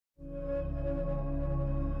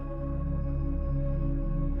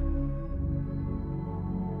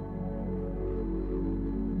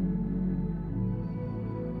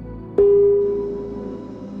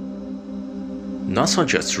NASA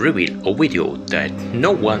just revealed a video that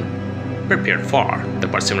no one prepared for. The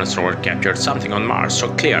Perseverance Rover captured something on Mars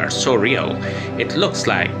so clear, so real, it looks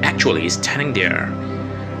like actually standing there.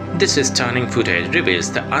 This stunning footage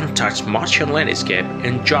reveals the untouched Martian landscape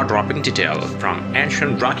in jaw-dropping detail, from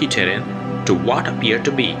ancient rocky terrain to what appear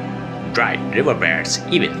to be dried riverbeds,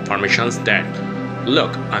 even formations that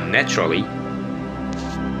look unnaturally.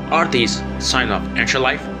 Are these signs of ancient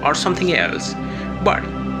life or something else? But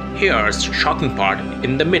here's the shocking part: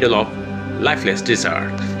 in the middle of lifeless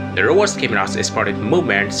desert, the rover's cameras spotted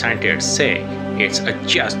movement. Scientists say it's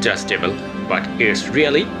just dust devil, but it's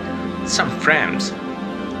really some frames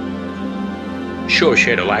show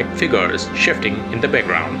shadow-like figures shifting in the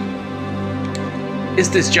background.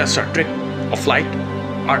 Is this just a trick of light,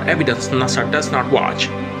 or evidence NASA does not watch?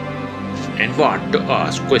 And what to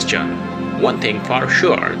ask question? One thing for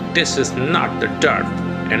sure, this is not the dirt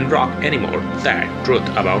and rock anymore. That truth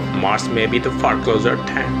about Mars may be the far closer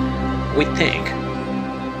than we think.